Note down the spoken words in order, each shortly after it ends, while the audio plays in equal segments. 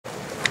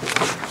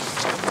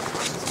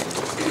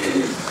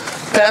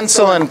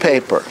Pencil and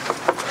paper.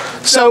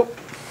 So,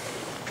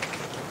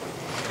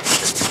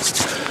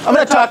 I'm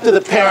going to talk to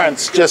the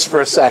parents just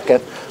for a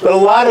second. But a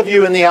lot of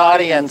you in the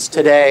audience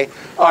today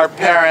are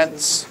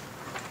parents.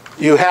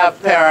 You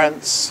have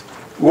parents.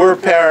 Were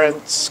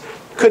parents.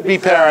 Could be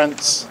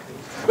parents.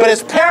 But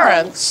as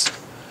parents,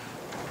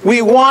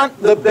 we want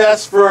the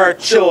best for our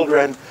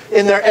children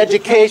in their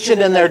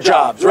education and their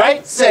jobs,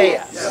 right? Say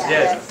yes.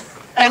 Yes.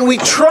 And we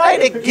try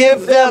to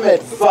give them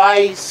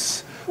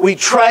advice. We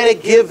try to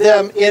give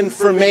them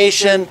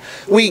information.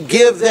 We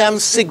give them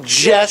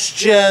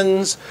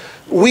suggestions.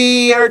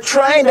 We are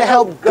trying to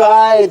help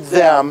guide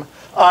them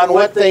on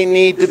what they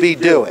need to be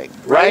doing,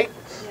 right?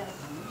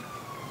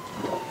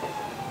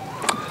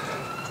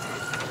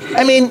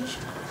 I mean,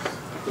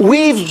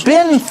 we've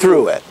been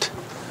through it.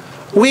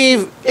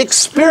 We've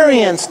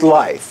experienced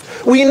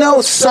life. We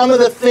know some of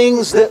the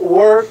things that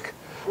work.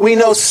 We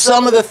know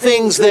some of the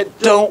things that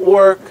don't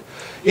work.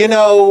 You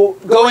know,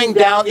 going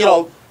down,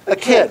 a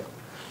kid,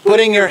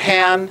 putting your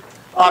hand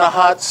on a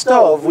hot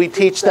stove, we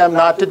teach them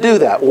not to do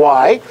that.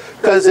 Why?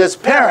 Because as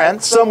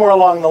parents, somewhere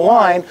along the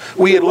line,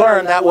 we had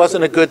learned that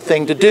wasn't a good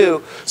thing to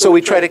do, so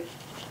we try to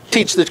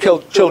teach the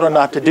children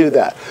not to do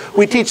that.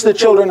 We teach the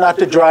children not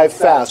to drive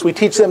fast. We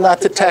teach them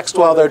not to text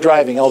while they're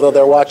driving, although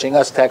they're watching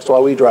us text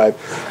while we drive.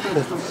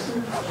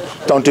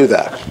 Don't do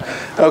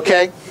that.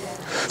 Okay?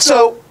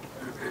 So,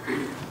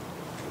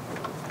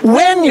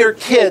 when your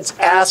kids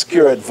ask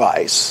your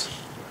advice,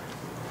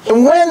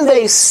 and when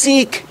they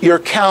seek your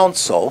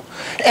counsel,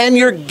 and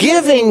you're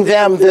giving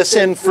them this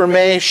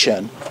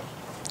information,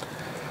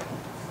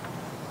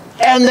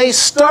 and they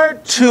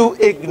start to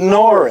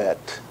ignore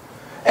it,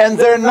 and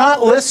they're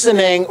not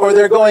listening, or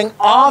they're going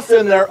off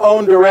in their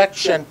own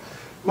direction,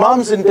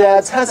 moms and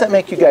dads, how does that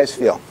make you guys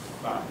feel?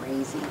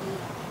 Crazy.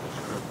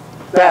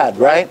 Bad,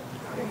 right?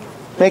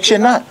 Makes you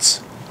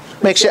nuts.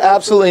 Makes you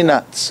absolutely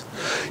nuts.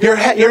 You're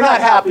not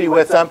happy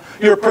with them.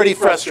 You're pretty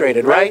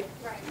frustrated, right?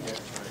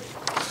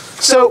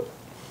 So,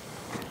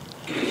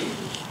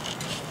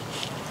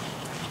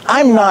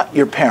 I'm not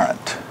your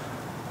parent.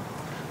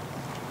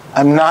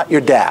 I'm not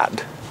your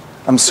dad.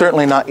 I'm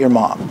certainly not your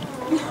mom.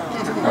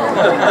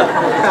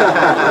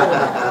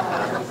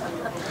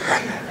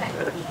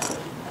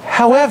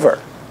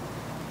 However,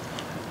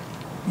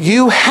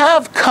 you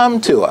have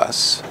come to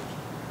us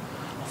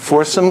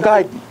for some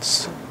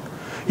guidance.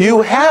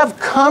 You have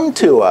come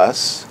to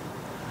us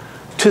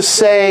to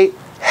say,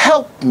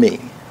 help me,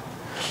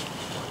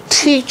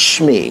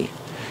 teach me.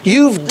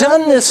 You've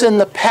done this in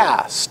the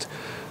past.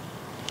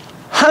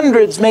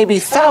 Hundreds, maybe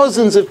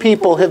thousands of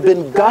people have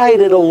been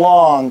guided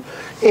along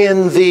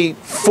in the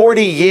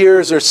 40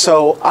 years or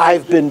so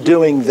I've been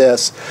doing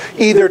this,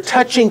 either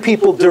touching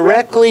people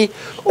directly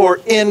or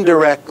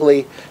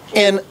indirectly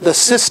in the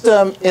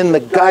system, in the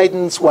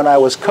guidance, when I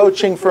was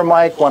coaching for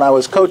Mike, when I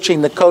was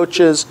coaching the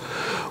coaches,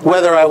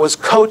 whether I was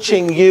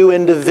coaching you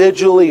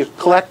individually or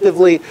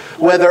collectively,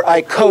 whether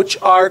I coach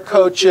our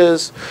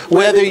coaches,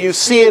 whether you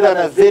see it on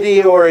a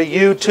video or a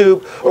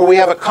YouTube, or we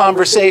have a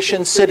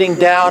conversation sitting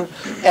down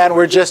and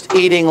we're just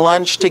eating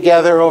lunch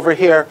together over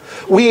here.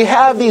 We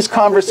have these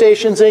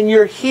conversations and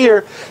you're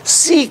here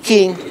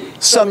seeking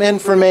some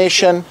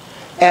information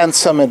and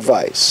some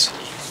advice.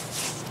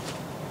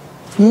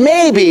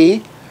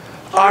 Maybe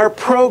our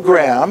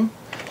program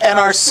and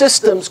our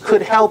systems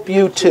could help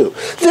you too.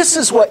 This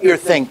is what you're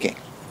thinking.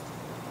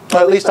 Or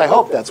at least I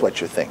hope that's what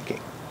you're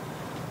thinking.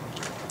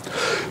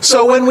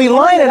 So when we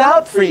line it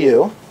out for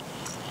you,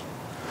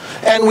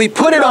 and we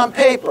put it on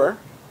paper,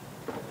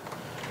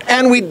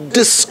 and we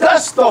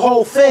discuss the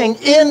whole thing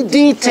in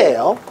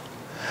detail,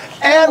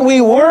 and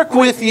we work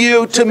with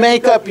you to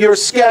make up your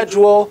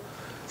schedule,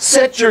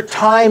 set your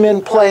time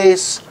in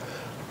place,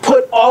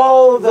 put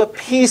all the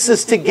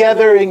pieces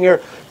together in your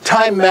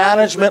time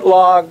management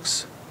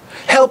logs,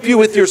 help you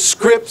with your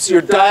scripts,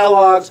 your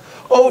dialogues,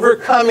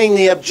 overcoming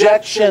the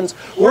objections,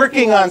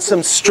 working on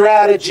some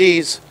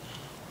strategies.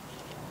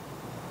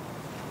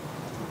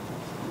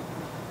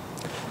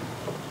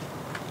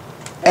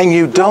 And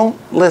you don't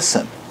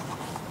listen.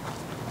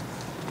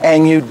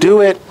 And you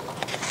do it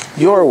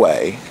your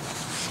way.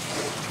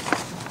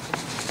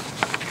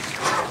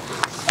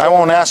 I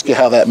won't ask you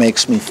how that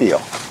makes me feel,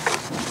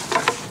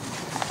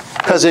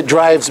 because it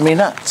drives me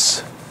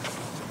nuts.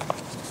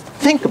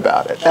 Think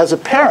about it. As a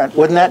parent,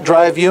 wouldn't that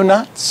drive you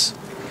nuts?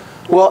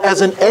 Well,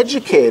 as an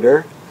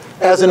educator,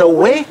 as an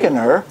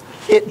awakener,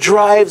 it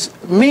drives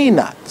me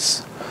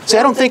nuts. See,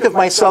 I don't think of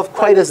myself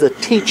quite as a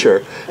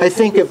teacher. I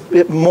think of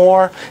it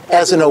more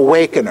as an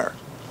awakener.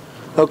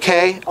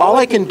 Okay? All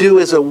I can do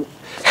is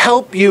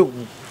help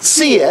you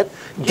see it,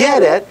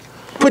 get it,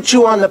 put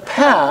you on the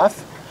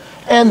path,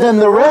 and then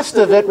the rest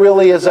of it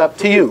really is up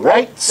to you,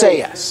 right? Say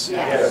yes.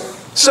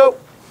 Yes. So,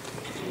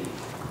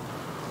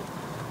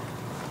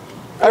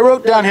 I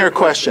wrote down here a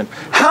question.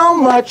 How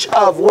much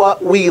of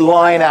what we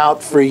line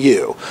out for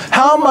you,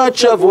 how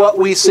much of what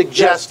we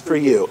suggest for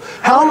you,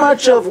 how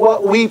much of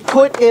what we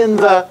put in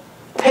the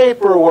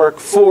paperwork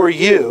for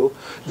you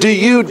do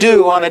you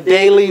do on a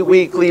daily,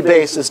 weekly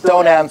basis?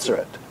 Don't answer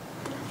it.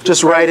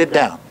 Just write it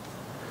down.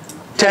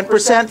 10%,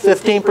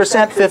 15%,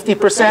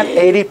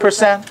 50%,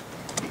 80%?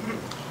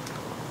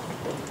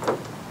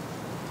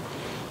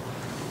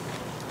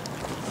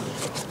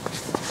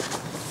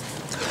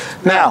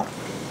 Now,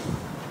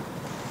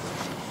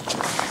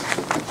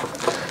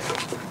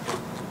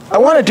 I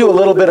want to do a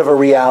little bit of a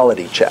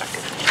reality check.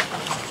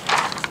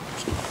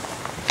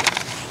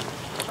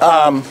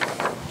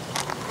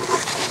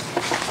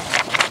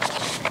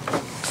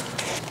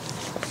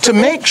 To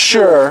make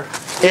sure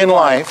in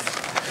life,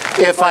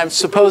 if I'm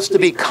supposed to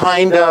be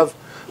kind of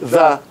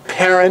the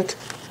parent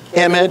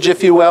image,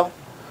 if you will,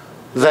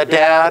 the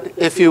dad,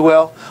 if you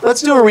will,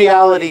 let's do a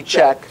reality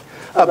check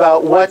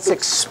about what's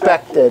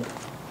expected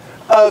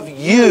of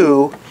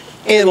you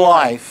in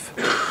life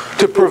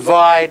to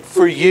provide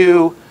for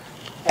you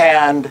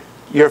and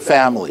your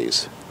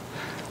families.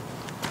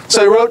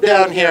 So I wrote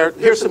down here,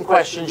 here's some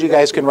questions. You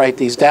guys can write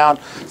these down,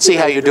 see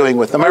how you're doing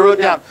with them. I wrote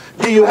down,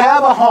 do you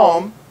have a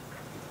home?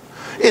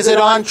 Is it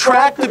on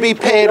track to be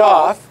paid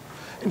off?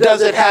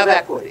 Does it have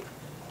equity?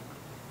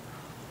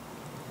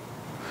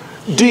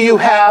 Do you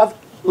have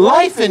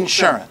life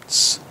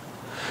insurance?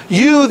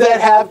 You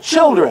that have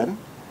children,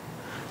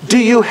 do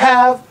you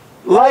have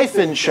life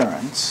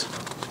insurance?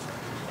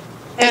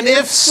 And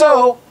if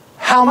so,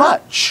 how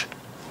much?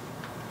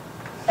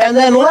 And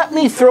then let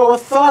me throw a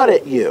thought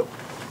at you.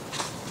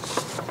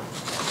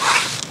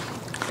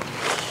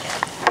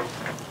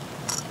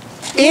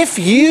 If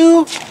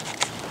you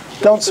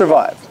don't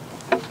survive,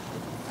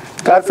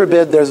 God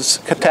forbid there's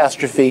a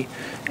catastrophe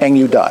and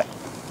you die,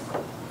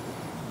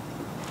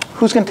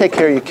 who's going to take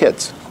care of your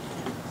kids?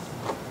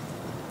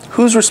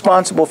 Who's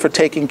responsible for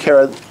taking care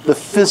of the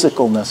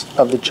physicalness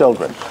of the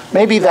children?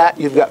 Maybe that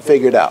you've got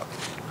figured out.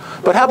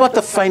 But how about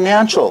the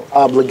financial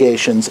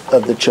obligations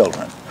of the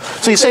children?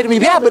 So you say to me,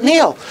 yeah, but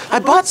Neil, I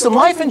bought some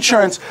life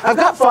insurance. I've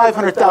got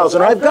 $500,000,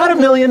 or I've got $1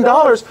 million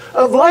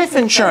of life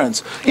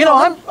insurance. You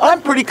know,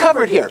 I'm pretty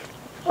covered here.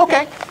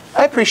 Okay,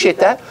 I appreciate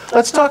that.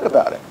 Let's talk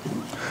about it.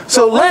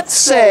 So let's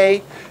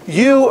say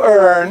you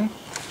earn,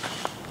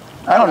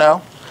 I don't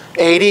know,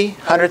 80,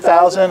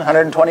 100,000,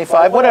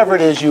 125, whatever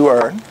it is you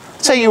earn.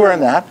 Say you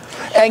earn that,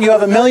 and you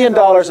have $1 million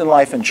in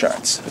life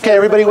insurance. Okay,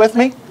 everybody with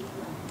me?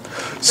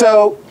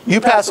 So you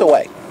pass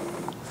away.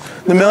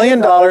 The $1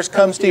 million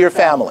comes to your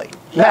family.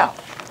 Now,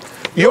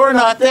 you're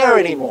not there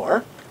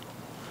anymore,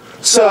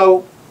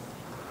 so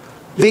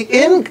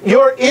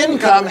your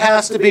income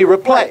has to be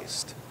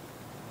replaced.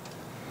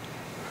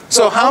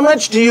 So how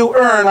much do you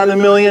earn on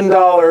 $1 million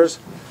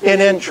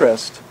in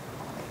interest?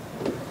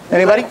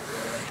 Anybody?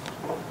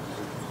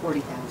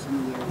 40,000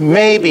 a year.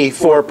 Maybe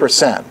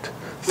 4%,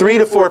 3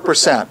 to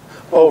 4%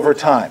 over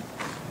time.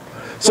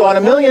 So on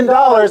 $1 million,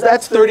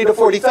 that's 30 to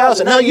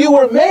 40,000. Now you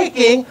were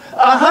making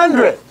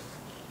 100.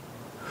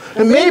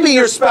 And maybe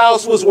your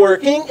spouse was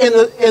working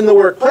in the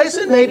workplace,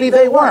 and maybe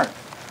they weren't.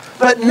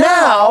 But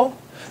now,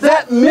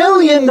 that $1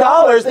 million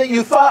that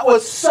you thought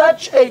was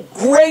such a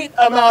great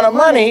amount of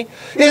money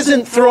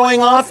isn't throwing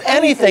off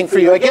anything for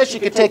you. I guess you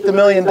could take the $1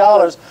 million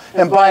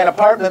and buy an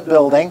apartment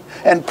building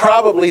and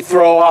probably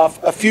throw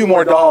off a few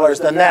more dollars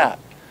than that.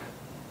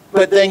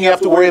 But then you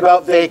have to worry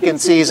about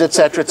vacancies, et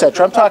cetera, et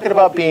cetera. I'm talking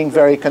about being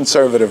very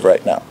conservative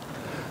right now.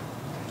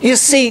 You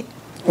see,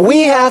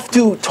 we have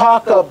to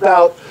talk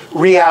about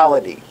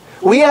reality.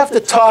 We have to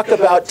talk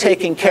about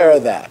taking care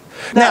of that.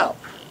 Now,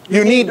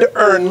 you need to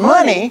earn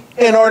money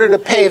in order to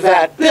pay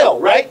that bill,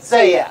 right?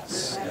 Say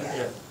yes.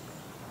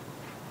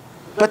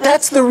 But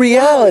that's the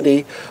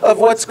reality of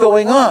what's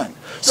going on.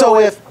 So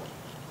if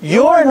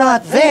you're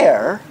not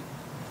there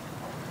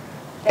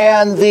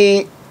and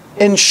the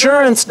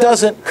insurance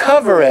doesn't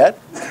cover it,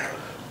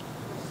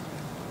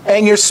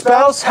 and your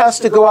spouse has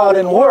to go out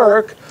and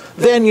work,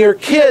 then your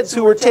kids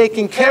who were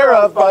taken care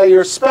of by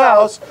your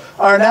spouse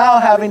are now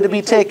having to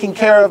be taken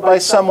care of by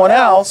someone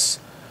else.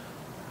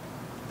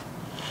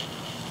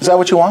 Is that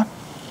what you want?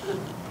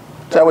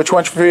 Is that what you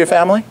want for your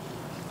family?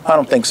 I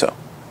don't think so.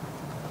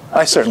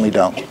 I certainly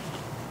don't.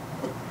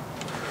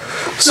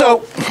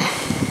 So,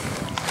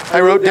 I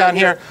wrote down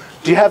here,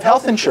 do you have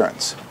health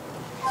insurance?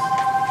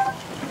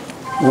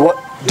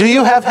 Do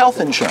you have health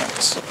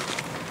insurance?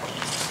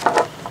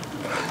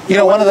 You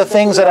know, one of the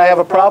things that I have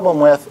a problem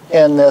with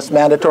in this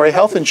mandatory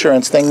health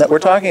insurance thing that we're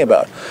talking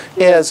about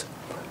is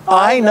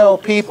I know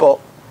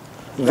people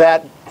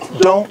that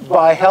don't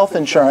buy health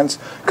insurance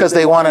because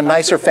they want a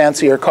nicer,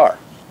 fancier car.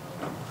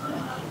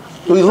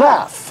 We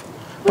laugh,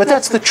 but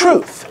that's the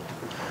truth.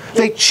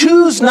 They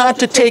choose not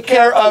to take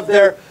care of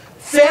their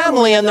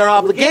family and their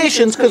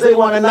obligations because they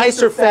want a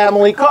nicer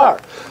family car.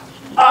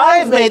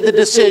 I've made the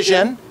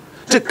decision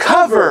to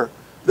cover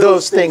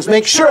those things.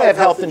 Make sure I have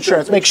health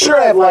insurance. Make sure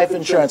I have life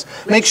insurance.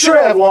 Make sure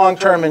I have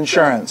long-term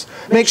insurance.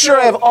 Make sure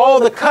I have all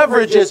the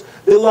coverages,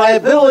 the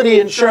liability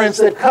insurance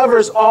that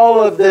covers all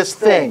of this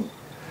thing.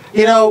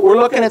 You know, we're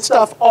looking at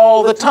stuff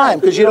all the time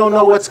because you don't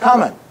know what's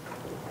coming.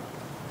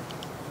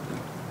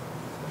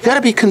 You've got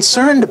to be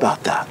concerned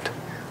about that.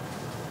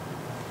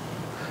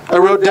 I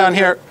wrote down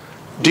here,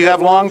 do you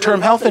have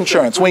long-term health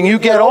insurance? When you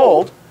get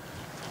old,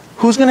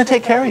 who's going to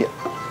take care of you?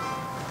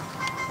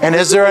 And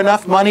is there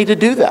enough money to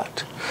do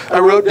that? I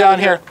wrote down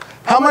here,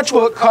 how much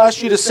will it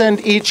cost you to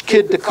send each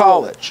kid to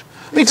college?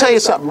 Let me tell you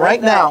something.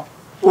 Right now,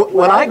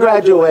 when I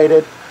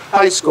graduated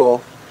high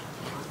school,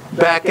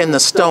 back in the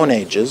Stone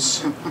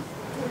Ages,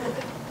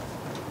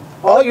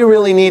 all you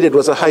really needed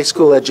was a high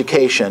school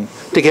education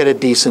to get a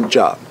decent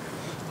job.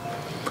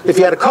 If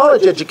you had a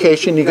college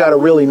education, you got a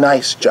really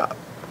nice job.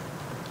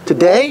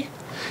 Today,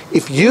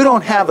 if you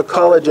don't have a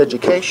college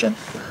education,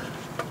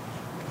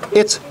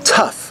 it's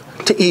tough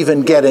to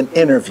even get an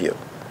interview.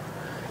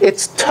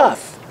 It's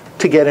tough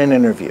to get an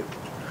interview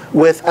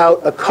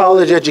without a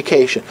college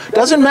education.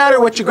 Doesn't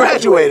matter what you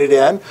graduated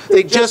in,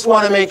 they just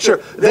want to make sure.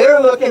 They're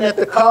looking at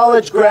the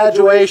college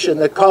graduation,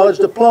 the college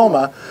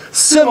diploma,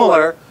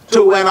 similar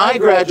to when I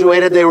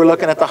graduated, they were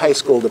looking at the high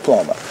school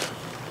diploma.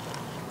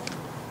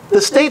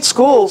 The state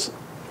schools,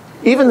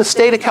 even the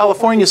state of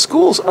California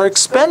schools, are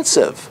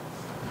expensive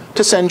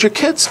to send your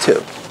kids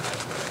to.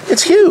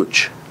 It's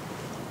huge.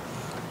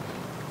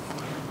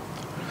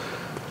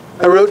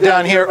 I wrote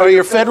down here, are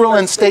your federal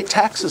and state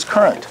taxes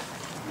current?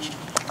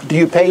 Do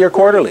you pay your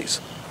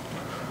quarterlies?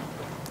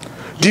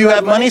 Do you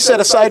have money set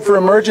aside for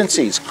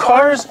emergencies?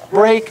 Cars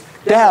break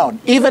down,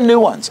 even new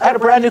ones. I had a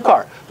brand new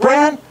car.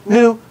 Brand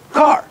new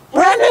car.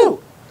 Brand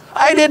new.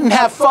 I didn't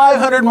have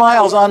 500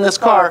 miles on this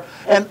car,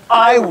 and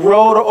I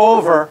rode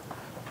over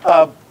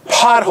a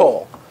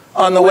pothole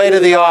on the way to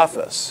the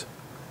office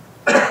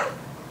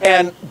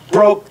and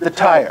broke the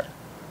tire.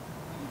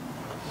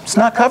 It's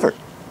not covered.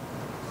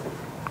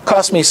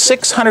 Cost me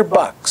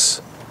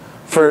 $600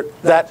 for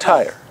that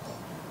tire.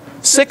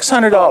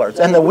 $600,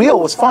 and the wheel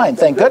was fine,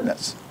 thank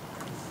goodness.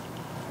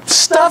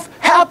 Stuff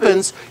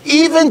happens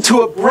even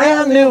to a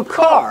brand new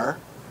car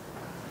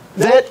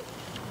that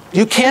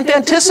you can't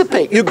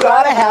anticipate. You've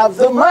got to have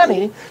the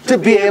money to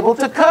be able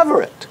to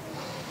cover it.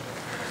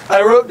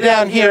 I wrote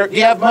down here, do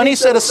you have money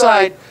set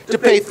aside to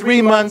pay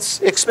 3 months'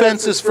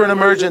 expenses for an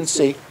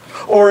emergency?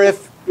 Or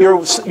if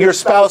your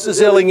spouse is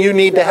ill and you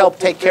need to help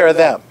take care of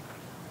them?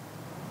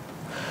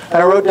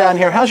 And I wrote down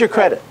here, how's your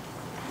credit?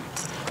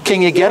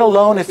 Can you get a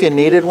loan if you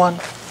needed one?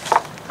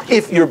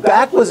 If your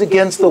back was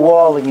against the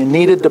wall and you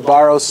needed to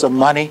borrow some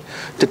money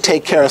to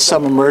take care of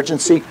some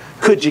emergency,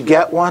 could you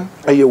get one?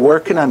 Are you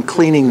working on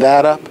cleaning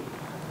that up?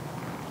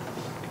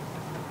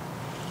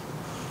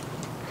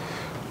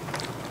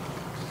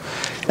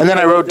 And then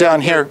I wrote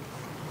down here,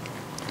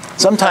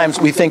 sometimes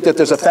we think that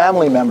there's a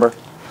family member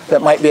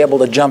that might be able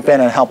to jump in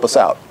and help us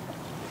out.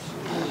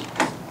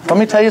 Let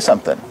me tell you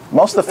something.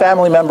 Most of the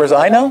family members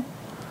I know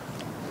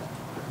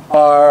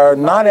are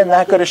not in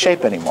that good a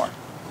shape anymore.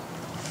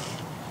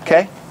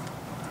 Okay?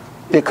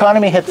 The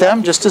economy hit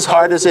them just as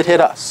hard as it hit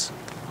us.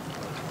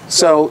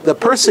 So the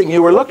person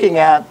you were looking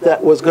at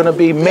that was going to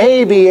be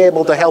maybe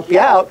able to help you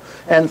out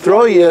and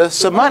throw you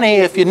some money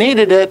if you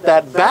needed it,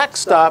 that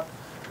backstop,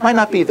 might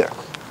not be there.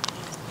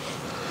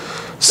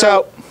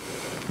 So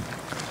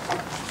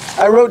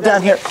I wrote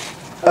down here,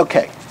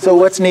 okay, so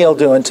what's Neil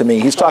doing to me?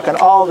 He's talking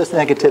all this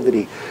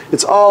negativity.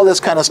 It's all this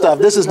kind of stuff.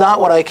 This is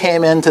not what I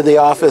came into the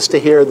office to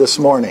hear this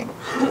morning.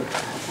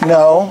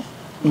 No,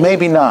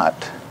 maybe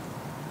not.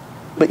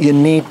 But you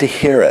need to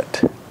hear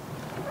it.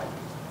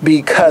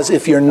 Because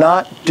if you're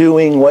not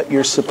doing what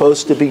you're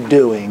supposed to be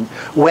doing,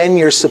 when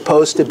you're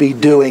supposed to be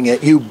doing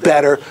it, you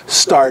better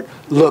start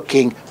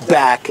looking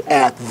back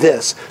at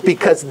this.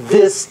 Because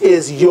this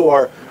is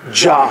your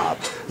job.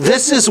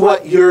 This is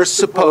what you're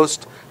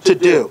supposed to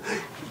do.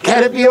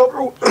 Can it be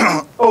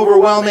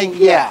overwhelming?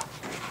 Yeah,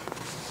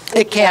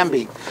 it can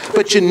be.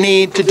 But you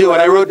need to do it.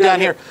 I wrote down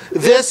here,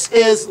 this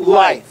is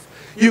life.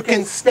 You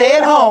can stay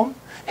at home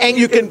and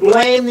you can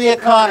blame the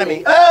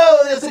economy.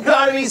 Oh, this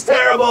economy's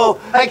terrible.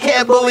 I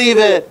can't believe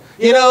it.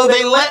 You know,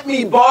 they let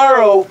me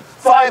borrow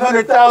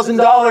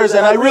 $500,000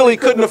 and I really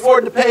couldn't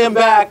afford to pay them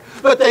back,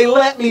 but they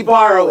let me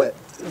borrow it.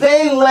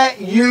 They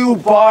let you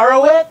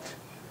borrow it?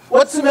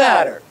 What's the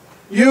matter?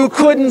 You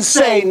couldn't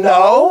say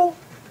no?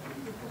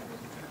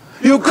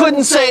 You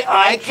couldn't say,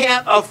 I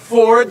can't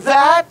afford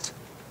that?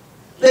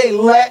 They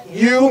let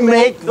you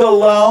make the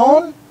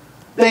loan?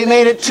 They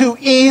made it too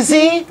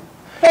easy?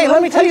 Hey,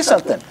 let me tell you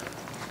something.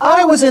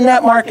 I was in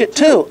that market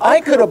too.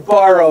 I could have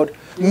borrowed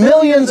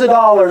millions of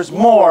dollars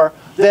more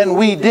than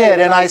we did,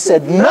 and I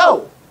said,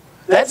 no,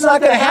 that's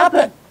not going to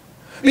happen.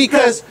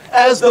 Because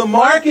as the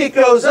market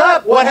goes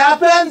up, what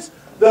happens?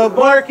 The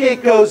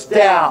market goes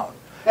down.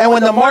 And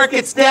when the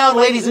market's down,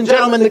 ladies and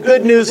gentlemen, the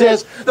good news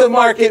is the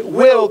market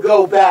will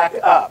go back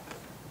up.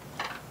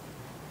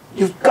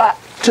 You've got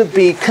to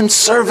be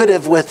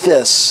conservative with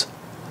this.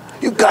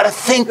 You've got to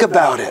think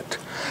about it.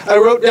 I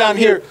wrote down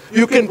here,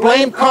 you can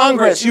blame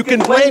Congress, you can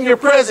blame your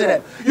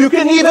president, you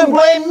can even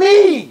blame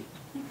me.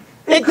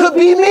 It could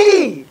be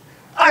me.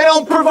 I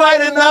don't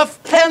provide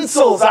enough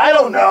pencils, I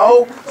don't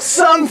know,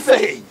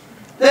 something.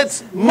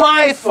 That's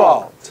my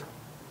fault.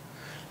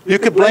 You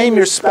could blame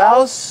your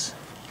spouse,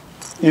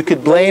 you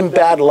could blame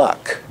bad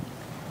luck.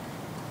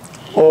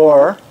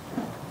 Or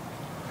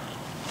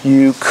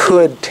you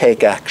could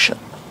take action.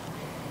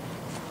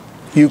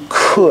 You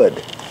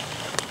could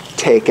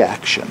take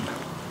action.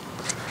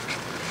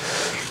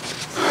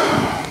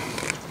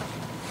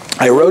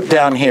 I wrote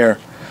down here,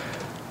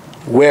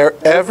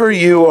 Wherever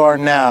you are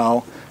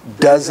now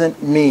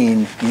doesn't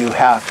mean you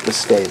have to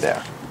stay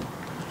there.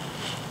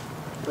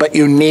 But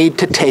you need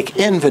to take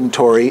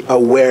inventory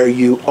of where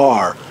you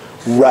are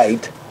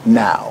right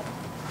now.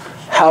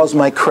 How's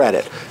my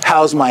credit?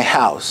 How's my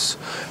house?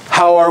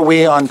 How are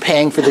we on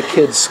paying for the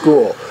kids'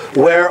 school?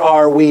 Where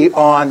are we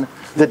on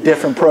the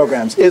different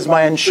programs? Is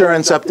my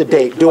insurance up to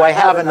date? Do I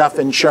have enough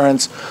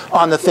insurance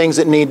on the things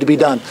that need to be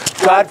done?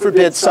 God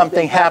forbid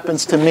something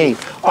happens to me.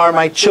 Are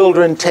my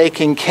children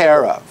taken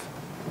care of?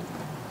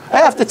 I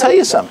have to tell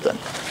you something.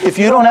 If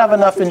you don't have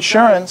enough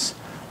insurance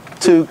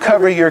to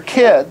cover your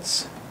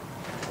kids,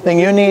 then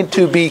you need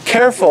to be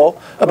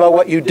careful about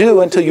what you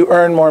do until you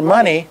earn more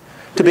money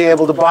to be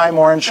able to buy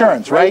more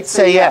insurance, right?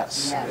 Say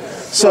yes.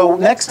 So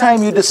next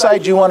time you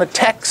decide you want to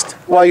text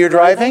while you're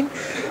driving,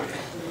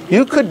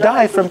 you could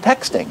die from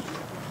texting.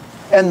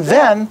 And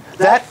then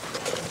that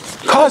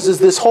causes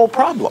this whole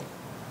problem.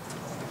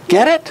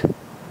 Get it?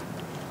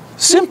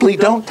 Simply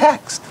don't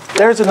text.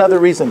 There's another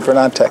reason for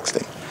not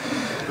texting.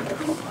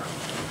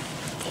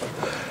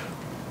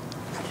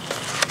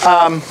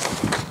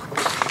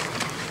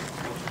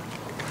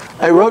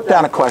 I wrote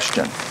down a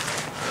question.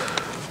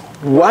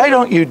 Why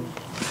don't you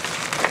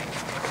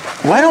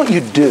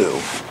do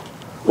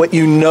what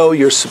you know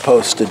you're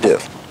supposed to do?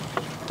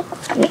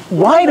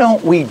 Why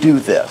don't we do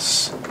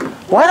this?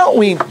 Why don't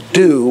we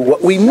do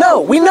what we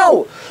know? We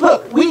know.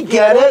 Look, we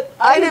get it.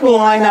 I didn't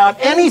line out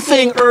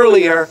anything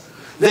earlier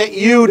that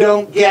you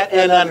don't get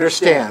and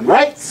understand,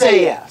 right?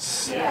 Say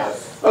yes.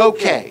 Yes.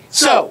 Okay,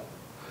 so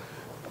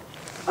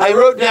I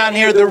wrote down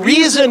here, the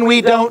reason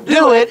we don't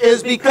do it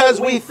is because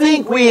we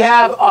think we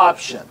have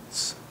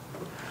options.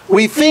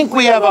 We think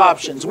we have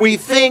options. We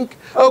think,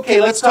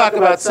 okay, let's talk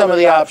about some of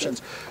the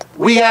options.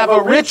 We have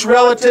a rich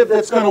relative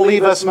that's going to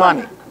leave us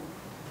money.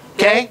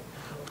 Okay?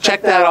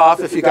 Check that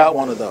off if you got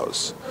one of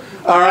those.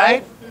 All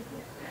right?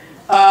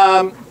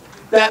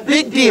 That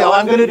big deal,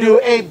 I'm going to do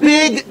a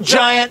big,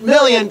 giant $1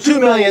 million, $2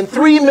 million,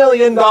 $3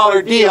 million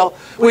deal,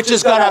 which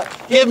is going to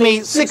give me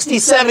 $60,000,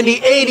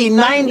 $70,000,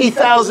 $80,000,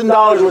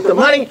 $90,000 worth of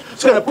money.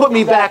 It's going to put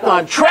me back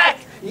on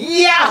track.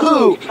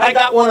 Yahoo! I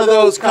got one of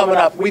those coming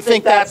up. We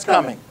think that's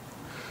coming.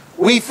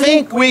 We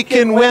think we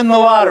can win the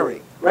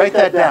lottery. Write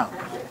that down.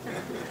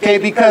 Okay,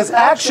 because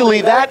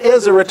actually that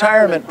is a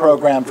retirement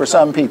program for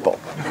some people.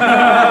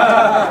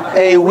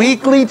 A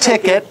weekly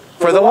ticket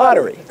for the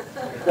lottery.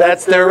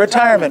 That's their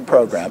retirement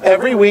program.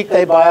 Every week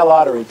they buy a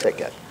lottery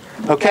ticket.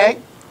 Okay?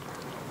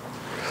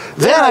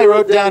 Then I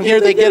wrote down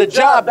here they get a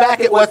job back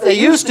at what they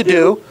used to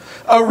do,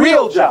 a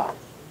real job.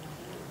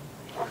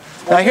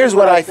 Now here's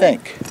what I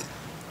think.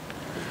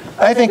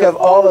 I think of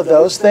all of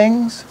those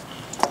things,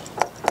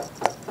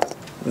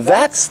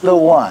 that's the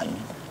one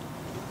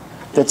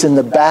that's in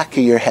the back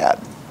of your head.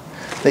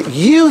 That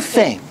you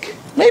think,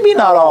 maybe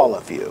not all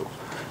of you,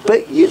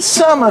 but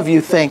some of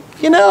you think,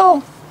 you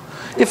know,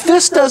 if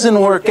this doesn't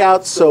work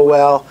out so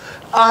well,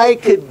 I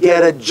could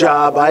get a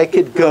job, I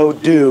could go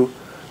do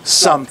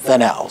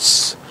something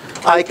else.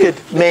 I could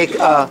make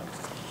a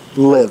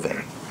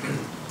living.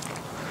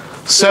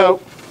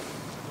 So,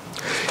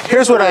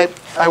 here's what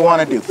I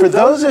want to do. For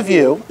those of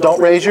you,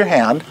 don't raise your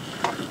hand,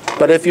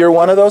 but if you're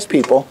one of those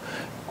people,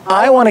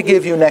 I want to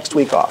give you next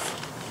week off.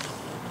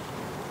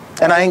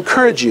 And I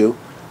encourage you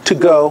to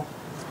go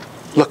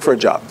look for a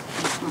job.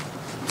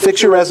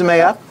 Fix your resume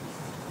up.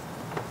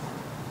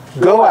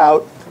 Go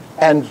out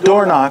and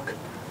door knock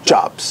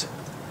jobs.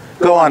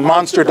 Go on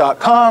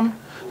monster.com.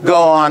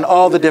 Go on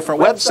all the different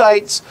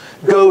websites.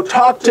 Go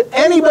talk to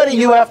anybody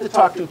you have to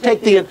talk to.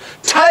 Take the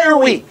entire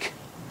week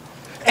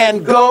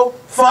and go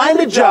find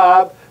a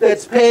job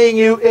that's paying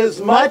you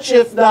as much,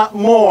 if not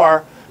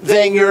more,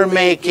 than you're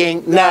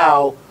making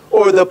now,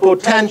 or the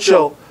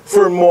potential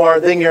for more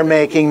than you're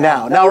making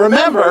now. Now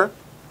remember,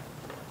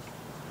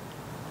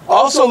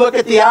 also look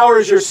at the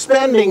hours you're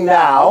spending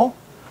now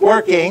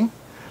working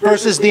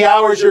versus the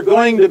hours you're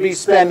going to be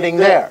spending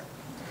there.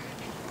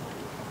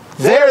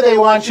 There they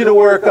want you to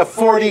work a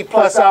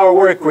 40-plus hour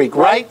work week,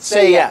 right?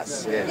 Say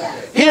yes.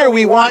 Yes. Here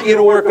we want you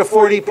to work a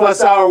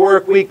 40-plus hour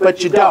work week,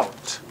 but you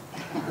don't.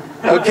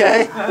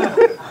 Okay?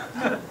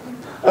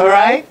 All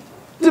right?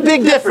 It's a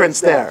big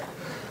difference there.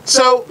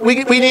 So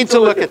we need to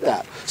look at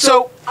that.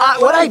 So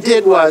what I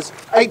did was,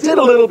 I did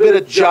a little bit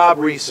of job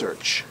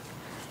research.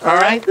 All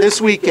right?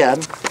 This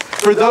weekend.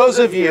 For those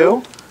of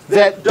you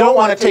that don't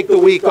want to take the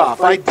week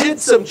off, I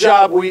did some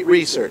job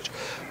research.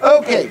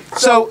 Okay,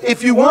 so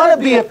if you want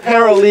to be a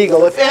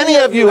paralegal, if any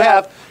of you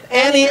have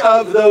any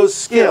of those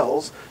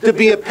skills to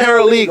be a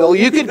paralegal,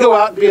 you could go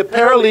out and be a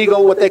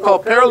paralegal, what they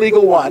call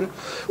Paralegal 1,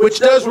 which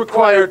does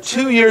require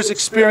 2 years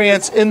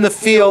experience in the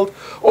field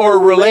or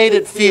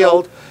related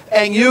field,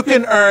 and you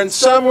can earn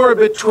somewhere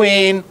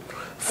between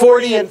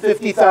 $40,000 and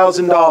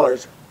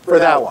 $50,000 for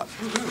that one.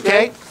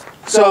 Okay,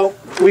 so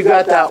we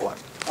got that one.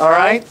 All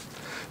right.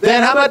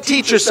 Then how about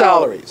teacher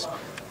salaries?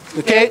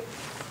 Okay,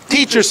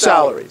 teacher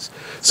salaries.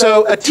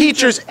 So a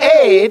teacher's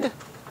aide,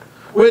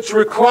 which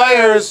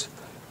requires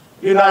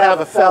you not have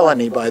a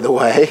felony, by the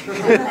way.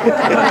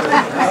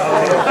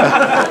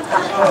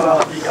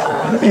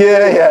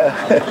 Yeah.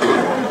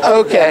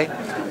 Okay.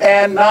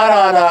 And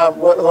not on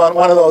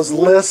one of those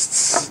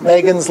lists,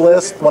 Megan's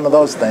List, one of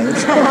those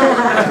things.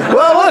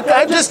 Well, look,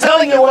 I'm just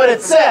telling you what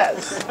it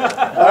says. All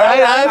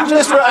right,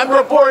 I'm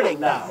reporting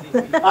now.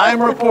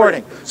 I'm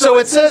reporting. So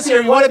it says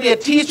here, you want to be a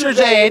teacher's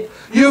aide,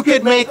 you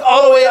could make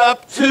all the way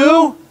up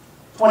to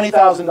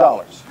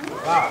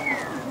 $20,000. Wow.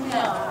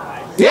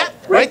 Yeah,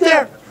 right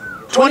there,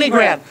 20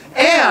 grand.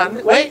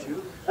 And, wait,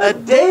 a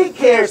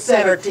daycare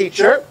center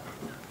teacher,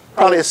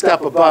 probably a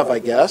step above, I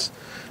guess,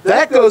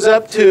 that goes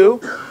up to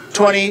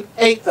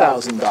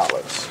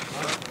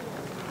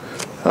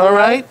 $28,000. All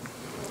right?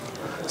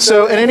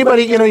 So, and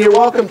anybody, you're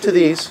welcome to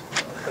these.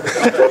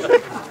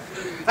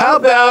 How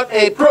about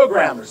a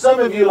programmer? Some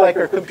of you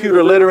are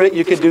computer literate.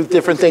 You can do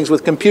different things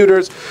with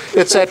computers,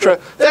 etc.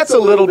 That's a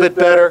little bit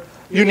better.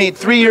 You need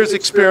 3 years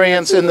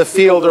experience in the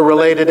field or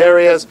related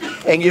areas,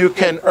 and you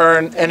can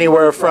earn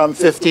anywhere from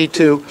 $50,000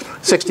 to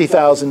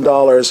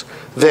 $60,000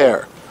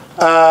 there.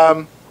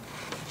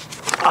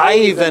 I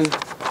even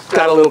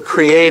got a little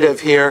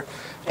creative here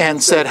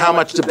and said, how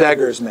much do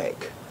beggars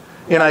make?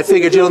 I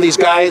figured, these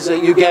guys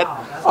that you get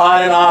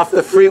on and off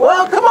the free.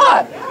 Well, come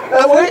on.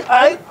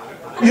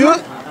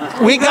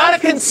 We got to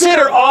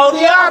consider all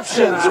the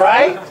options,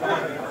 right?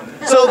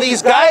 So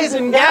these guys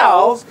and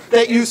gals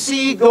that you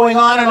see going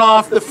on and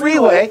off the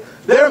freeway,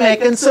 they're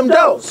making some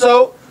dough.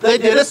 So they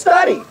did a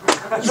study.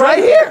 It's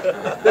right here.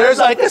 There's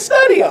a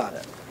study on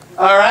it.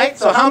 All right?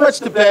 So how much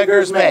do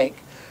beggars make?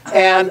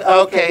 And,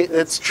 okay,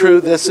 it's true,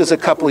 this is a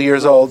couple of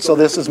years old, so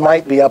this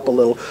might be up a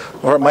little,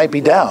 or it might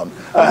be down.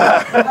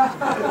 I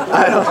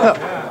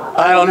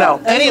don't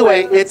know.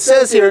 Anyway, it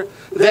says here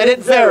that it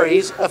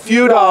varies a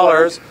few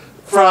dollars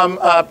from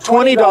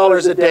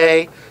 $20 a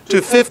day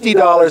to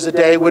 $50 a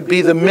day would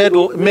be the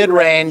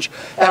mid-range.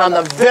 And on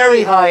the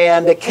very high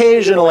end,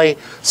 occasionally,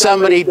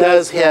 somebody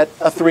does hit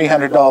a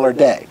 $300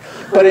 day.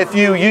 But if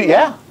you,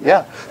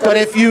 But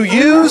if you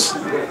use,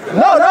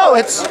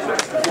 it's,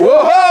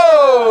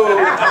 whoa!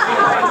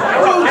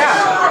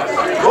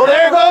 Well,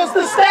 there goes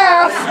the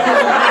staff.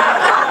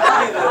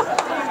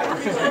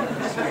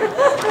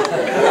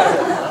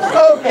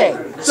 Okay,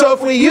 so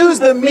if we use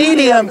the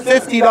medium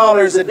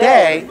 $50 a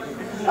day,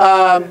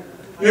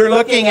 you're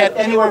looking at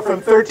anywhere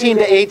from $13,000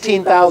 to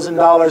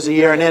 $18,000 a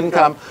year in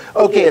income.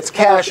 Okay, it's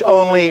cash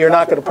only. You're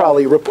not going to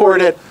probably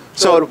report it,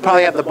 so it'll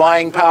probably have the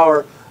buying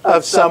power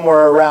of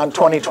somewhere around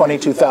 $20,000,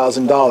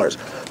 $22,000.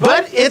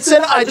 But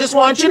I just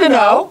want you to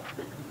know,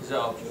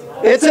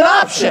 it's an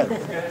option.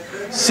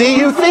 See,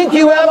 you think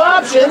you have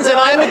options, and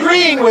I'm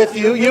agreeing with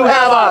you. You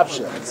have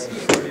options.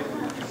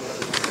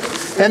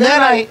 And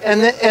then I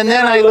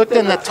looked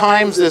in the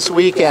Times this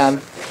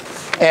weekend,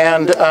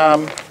 and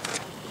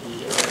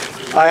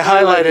I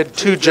highlighted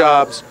 2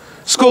 jobs.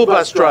 School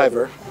bus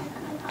driver,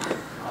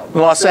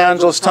 Los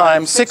Angeles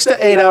Times, 6 to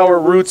 8 hour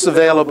routes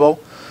available.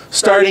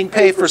 Starting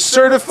pay for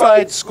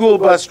certified school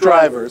bus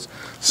drivers.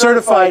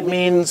 Certified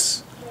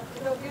means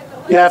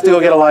you have to go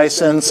get a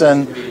license,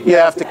 and you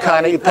have to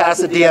you pass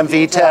the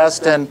DMV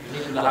test, and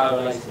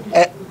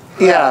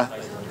yeah.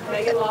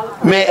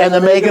 And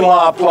the Megan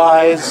Law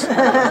applies.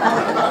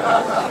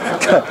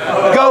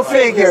 Go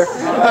figure.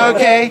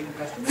 Okay.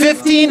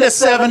 $15 to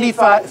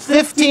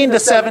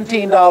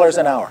 $17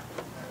 an hour.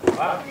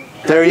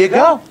 There you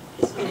go.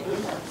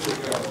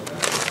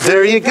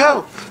 There you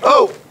go.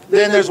 Oh,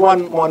 then there's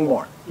one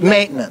more.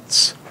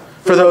 Maintenance.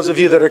 For those of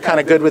you that are kind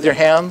of good with your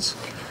hands.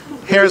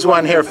 Here's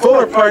one here. Full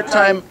or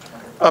part-time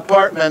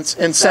apartments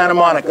in Santa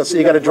Monica. So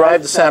you got to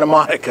drive to Santa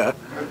Monica.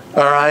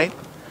 All right.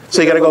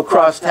 So you got to go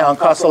cross town.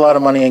 Costs a lot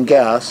of money in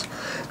gas.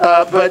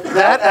 But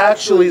that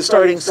actually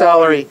starting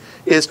salary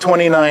is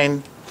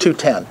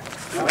 $29,210.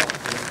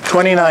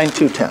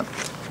 $29,210.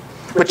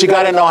 But you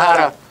got to know how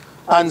to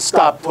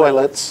unstop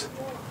toilets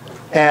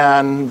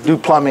and do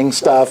plumbing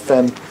stuff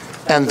and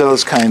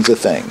those kinds of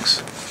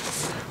things.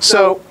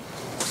 So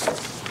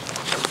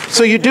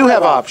you do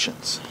have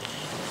options.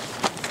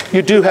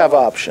 You do have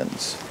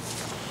options.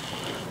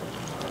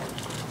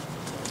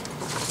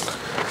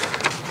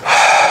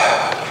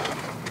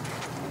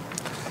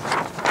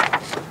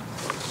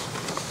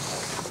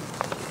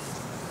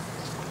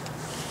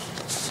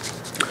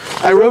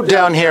 I wrote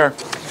down here,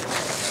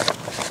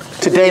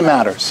 today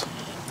matters.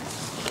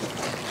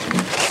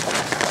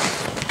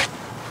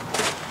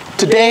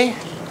 Today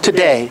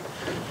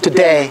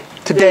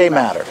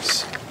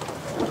matters.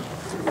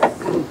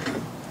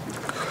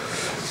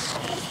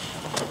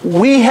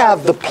 We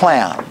have the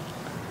plan.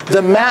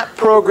 The MAP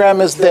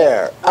program is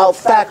there. I'll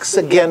fax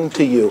again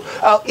to you.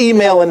 I'll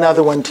email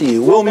another one to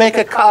you. We'll make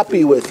a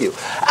copy with you.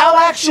 I'll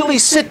actually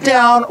sit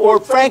down, or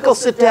Frank will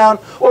sit down,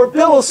 or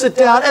Bill will sit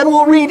down, and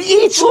we'll read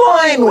each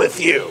line with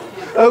you.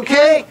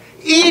 Okay?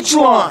 Each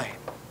line.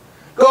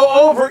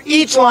 Go over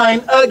each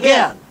line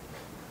again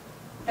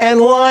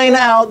and line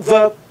out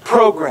the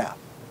program.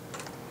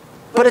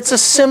 But it's a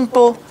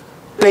simple,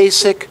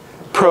 basic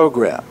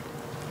program.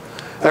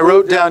 I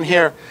wrote down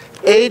here,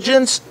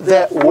 agents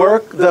that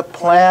work the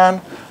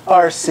plan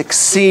are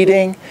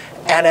succeeding,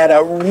 and at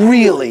a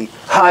really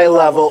high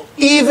level,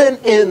 even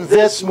in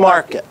this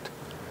market.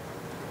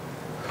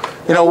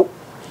 You know,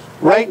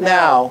 Right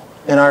now,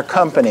 in our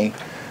company,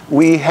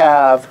 we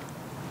have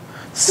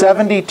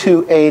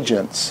 72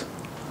 agents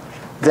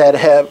that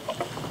have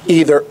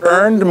either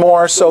earned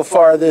more so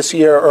far this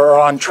year or are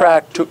on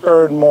track to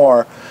earn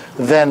more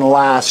than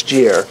last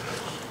year,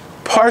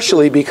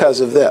 partially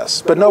because of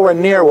this, but nowhere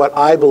near what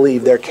I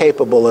believe they're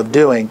capable of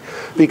doing,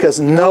 because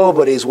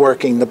nobody's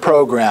working the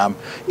program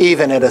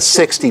even at a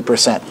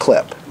 60%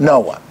 clip. No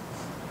one.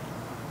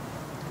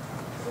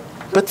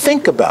 But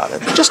think about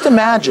it. Just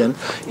imagine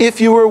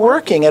if you were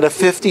working at a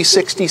 50,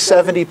 60,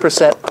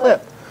 70%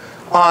 clip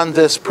on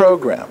this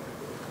program.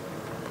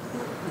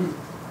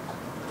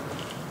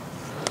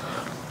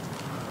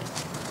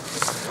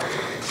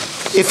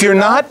 If you're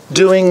not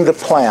doing the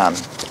plan,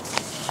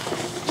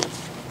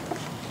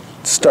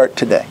 start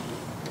today.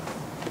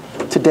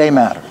 Today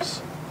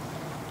matters.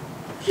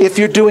 If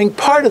you're doing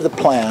part of the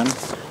plan,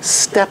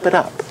 step it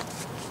up.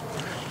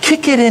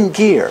 Kick it in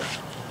gear.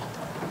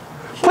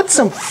 Put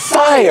some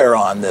fire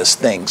on this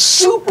thing.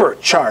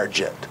 Supercharge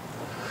it.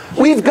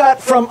 We've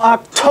got from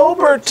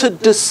October to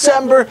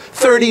December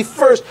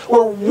 31st.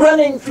 We're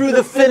running through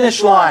the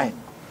finish line.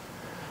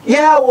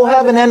 Yeah, we'll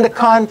have an end of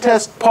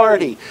contest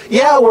party.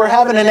 Yeah, we're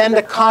having an end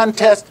of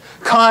contest.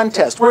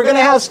 We're going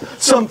to have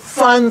some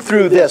fun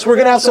through this. We're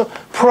going to have some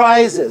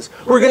prizes.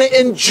 We're going to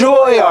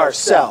enjoy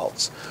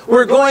ourselves.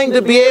 We're going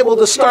to be able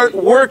to start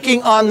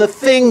working on the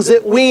things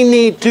that we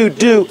need to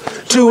do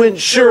to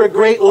ensure a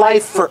great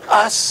life for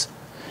us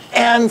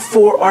and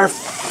for our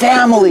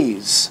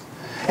families.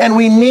 And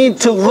we need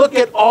to look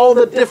at all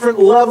the different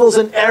levels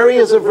and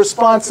areas of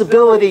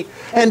responsibility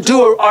and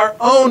do our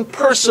own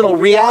personal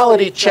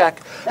reality check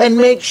and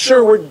make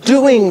sure we're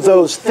doing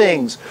those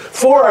things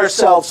for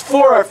ourselves,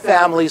 for our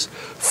families,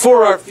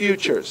 for our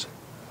futures.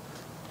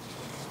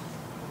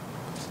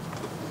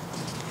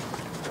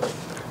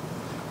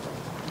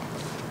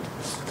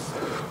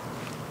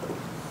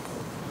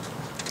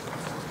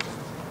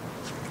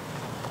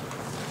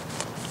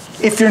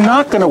 If you're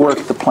not going to work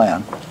the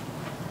plan,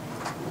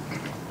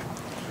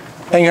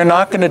 and you're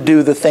not going to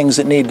do the things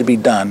that need to be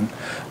done,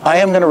 I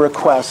am going to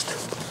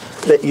request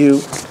that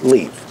you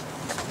leave.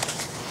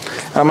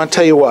 I'm going to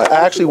tell you what,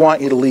 I actually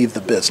want you to leave the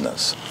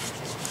business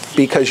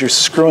because you're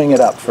screwing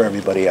it up for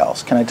everybody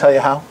else. Can I tell you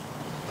how?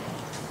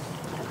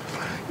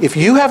 If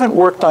you haven't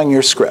worked on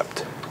your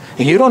script,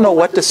 and you don't know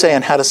what to say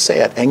and how to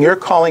say it, and you're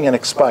calling it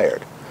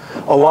expired,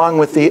 along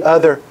with the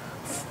other,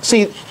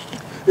 see,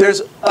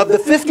 there's, of the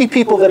 50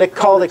 people that have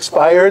called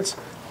expireds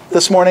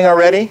this morning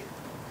already,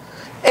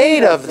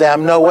 8 of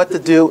them know what to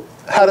do,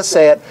 how to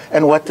say it,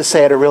 and what to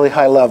say at a really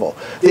high level.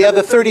 The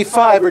other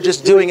 35 are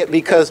just doing it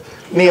because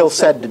Neil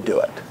said to do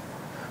it.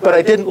 But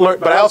I didn't learn.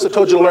 But I also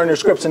told you to learn your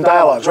scripts and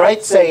dialogues,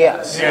 right? Say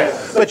yes.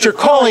 Yes. But you're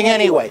calling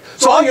anyway.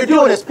 So all you're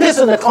doing is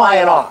pissing the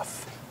client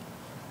off.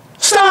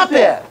 Stop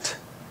it.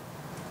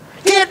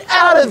 Get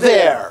out of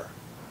there.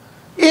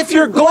 If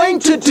you're going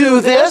to do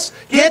this,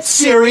 get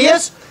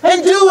serious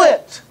and do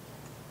it.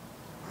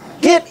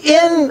 Get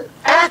in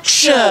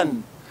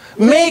action.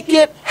 Make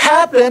it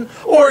happen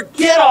or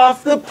get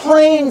off the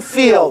playing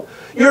field.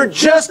 You're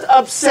just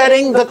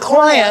upsetting the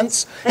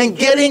clients and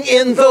getting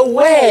in the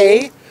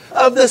way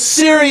of the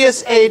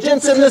serious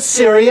agents and the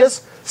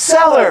serious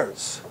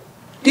sellers.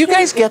 Do you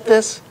guys get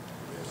this?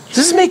 Does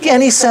this make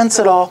any sense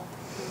at all?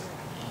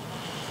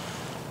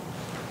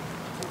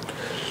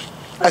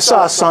 I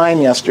saw a sign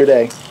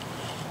yesterday.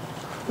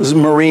 It was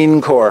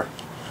Marine Corps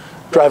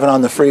driving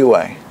on the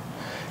freeway.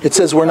 It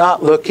says, "We're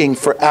not looking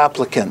for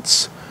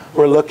applicants.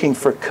 We're looking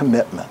for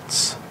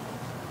commitments."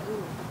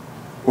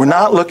 We're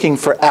not looking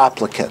for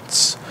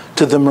applicants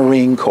to the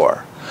Marine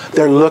Corps.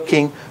 They're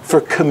looking for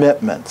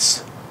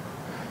commitments.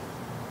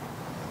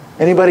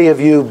 Anybody of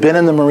you been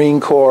in the Marine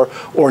Corps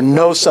or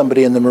know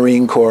somebody in the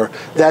Marine Corps?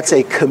 That's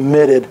a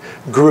committed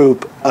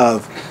group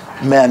of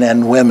men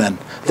and women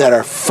that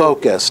are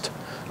focused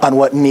on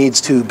what needs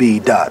to be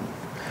done.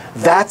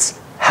 That's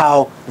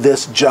how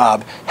this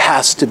job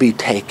has to be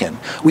taken.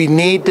 We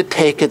need to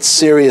take it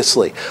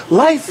seriously.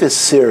 Life is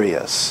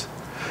serious.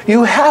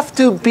 You have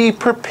to be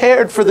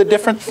prepared for the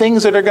different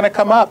things that are going to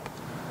come up.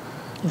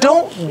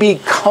 Don't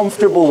be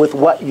comfortable with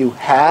what you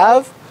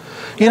have.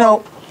 You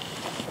know,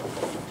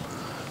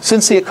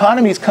 since the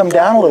economy's come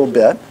down a little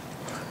bit,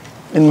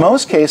 in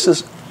most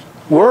cases,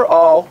 we're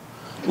all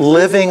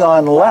living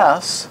on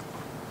less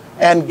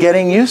and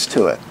getting used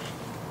to it.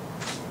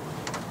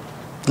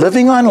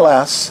 Living on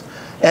less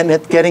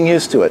and getting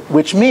used to it,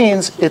 which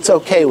means it's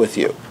okay with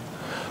you.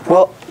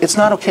 Well, it's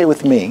not okay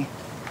with me.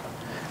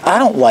 I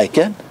don't like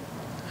it,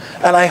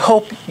 and I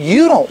hope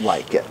you don't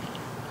like it,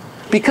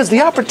 because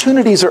the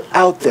opportunities are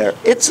out there.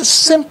 It's a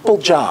simple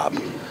job.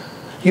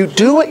 You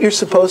do what you're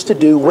supposed to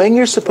do when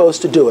you're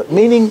supposed to do it,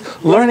 meaning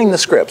learning the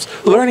scripts,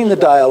 learning the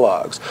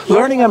dialogues,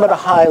 learning them at a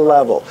high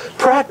level.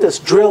 Practice,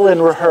 drill,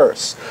 and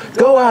rehearse.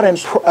 Go out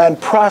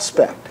and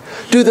prospect.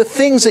 Do the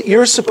things that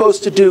you're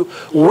supposed to do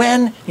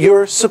when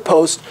you're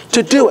supposed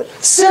to do it.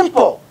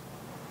 Simple.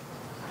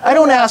 I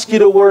don't ask you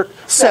to work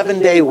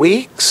 7-day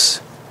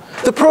weeks.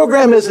 The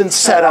program isn't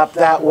set up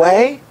that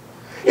way.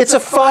 It's a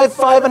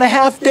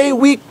 5.5-day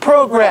week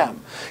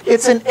program.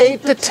 It's an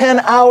 8 to 10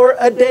 hour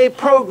a day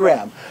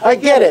program. I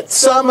get it.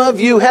 Some of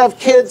you have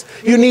kids.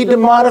 You need to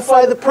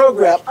modify the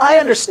program. I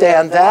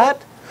understand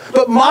that.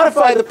 But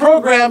modify the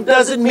program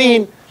doesn't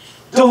mean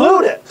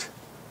dilute it.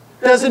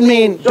 Doesn't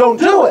mean don't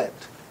do it.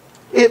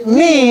 It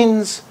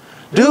means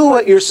do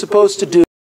what you're supposed to do.